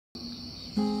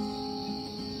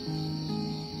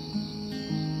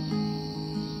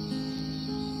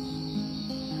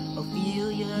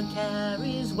Ophelia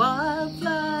carries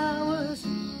wildflowers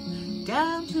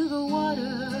down to the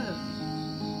water.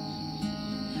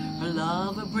 Her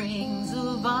lover brings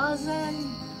a vase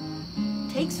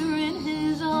and takes her in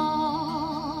his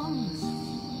arms.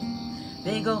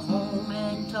 They go home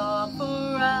and talk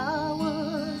for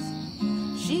hours.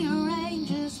 She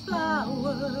arranges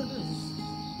flowers.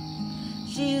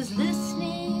 She is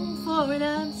listening for an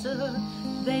answer.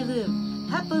 They live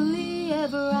happily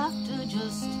ever after,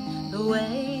 just the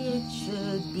way it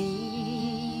should be.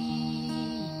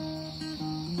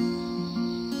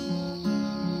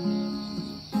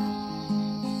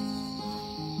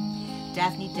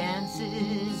 Daphne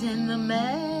dances in the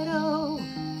meadow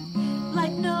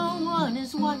like no one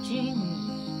is watching.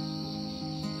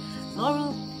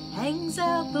 Laurel hangs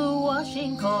out the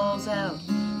washing, calls out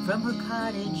from her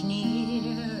cottage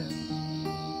near.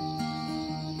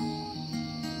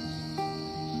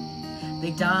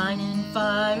 They dine in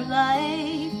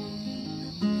firelight,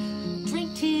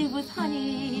 drink tea with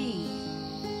honey.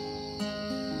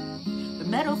 The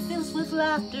meadow fills with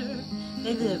laughter.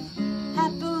 They live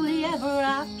happily ever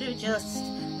after, just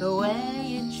the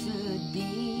way it should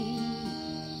be.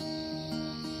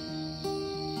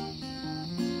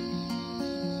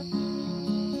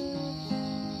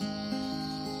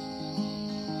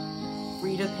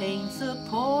 Frida paints a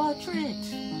portrait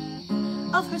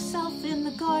of herself in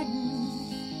the garden,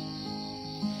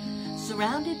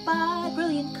 surrounded by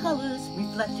brilliant colors,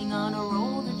 reflecting on a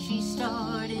role that she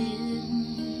starred in.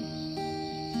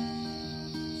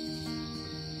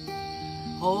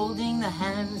 Holding the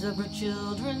hands of her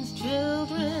children's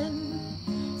children,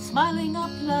 smiling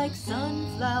up like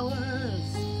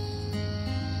sunflowers.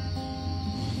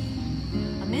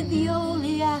 Amid the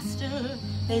oleaster,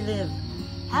 they live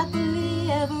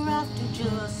happily ever after,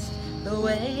 just the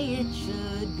way it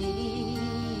should be.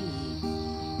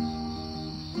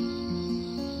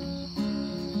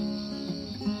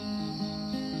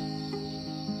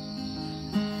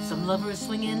 Some lovers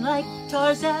swinging like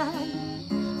Tarzan,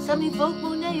 some evoke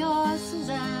Monet or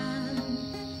Suzanne.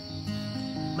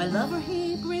 My lover,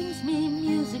 he brings me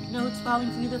music notes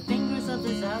falling through the fingers of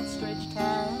his outstretched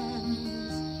hands.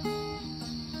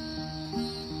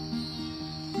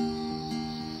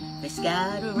 They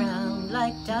scatter around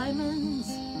like diamonds.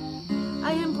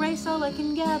 I embrace all I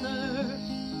can gather.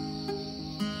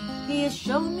 He has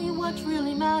shown me what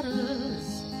really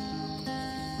matters.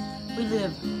 We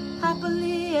live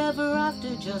happily ever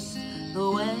after, just the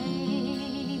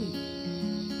way